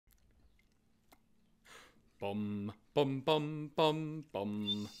Bum bum bum bum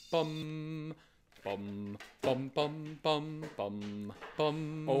bum bum bum bum bum bum bum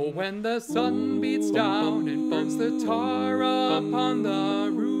bum. Oh, when the sun beats down and burns the tar upon the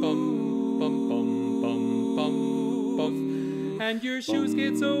roof, bum bum bum bum bum bum, and your shoes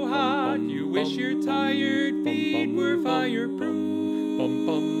get so hot you wish your tired feet were fireproof. Bum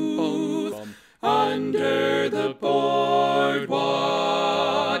bum bum bum. Under the boardwalk,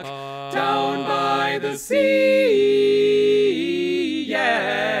 down by the sea,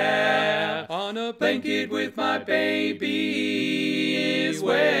 yeah. On a blanket with my baby is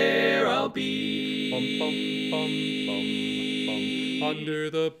where I'll be. Bum, bum, bum, bum, bum. Under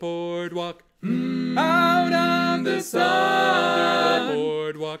the boardwalk, out on the sun. Under the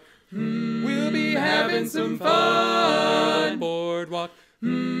boardwalk, we'll be having some fun. Under the boardwalk,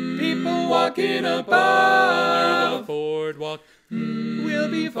 people walking above. Under the boardwalk, we'll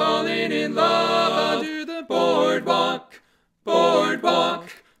be falling in love. Under the boardwalk, boardwalk.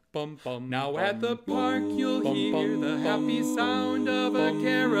 Bum, bum, now at the park you'll hear the happy sound of a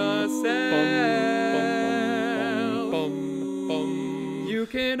carousel. You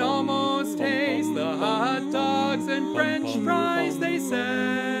can almost taste the hot dogs and French fries they sell.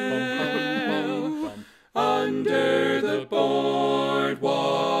 Under the boardwalk,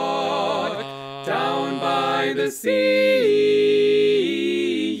 down by the sea,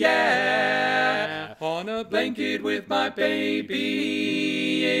 yeah. On a blanket with my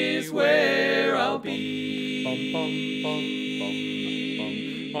baby is where I'll be.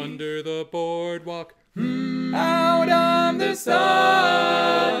 Under the boardwalk, out on the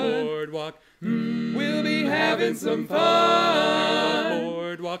sun. Boardwalk, we'll be having some fun.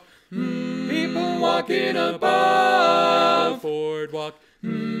 Boardwalk, people walking above. Boardwalk,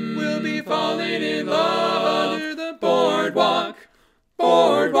 we'll be falling in love. Under the boardwalk,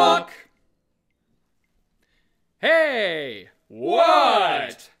 boardwalk. Hey!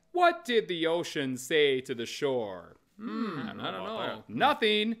 What? What did the ocean say to the shore? I don't know.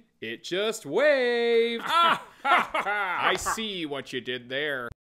 Nothing. It just waved. I see what you did there.